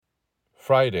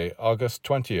Friday, August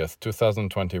 20th,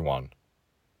 2021.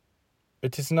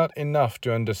 It is not enough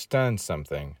to understand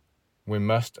something. We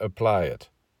must apply it.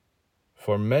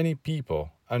 For many people,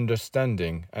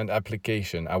 understanding and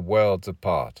application are worlds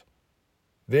apart.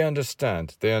 They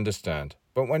understand,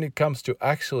 but when it comes to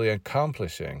actually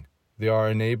accomplishing, they are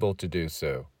unable to do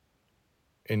so.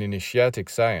 In initiatic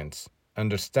science,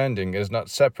 understanding is not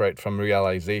separate from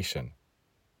realization.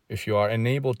 If you are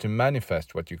unable to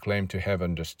manifest what you claim to have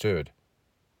understood,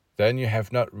 then you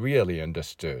have not really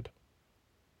understood.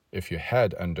 If you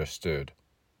had understood,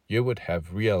 you would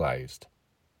have realized.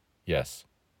 Yes,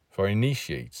 for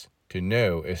initiates, to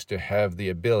know is to have the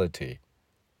ability.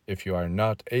 If you are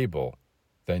not able,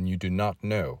 then you do not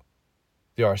know.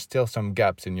 There are still some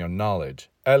gaps in your knowledge,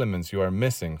 elements you are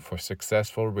missing for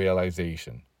successful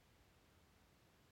realization.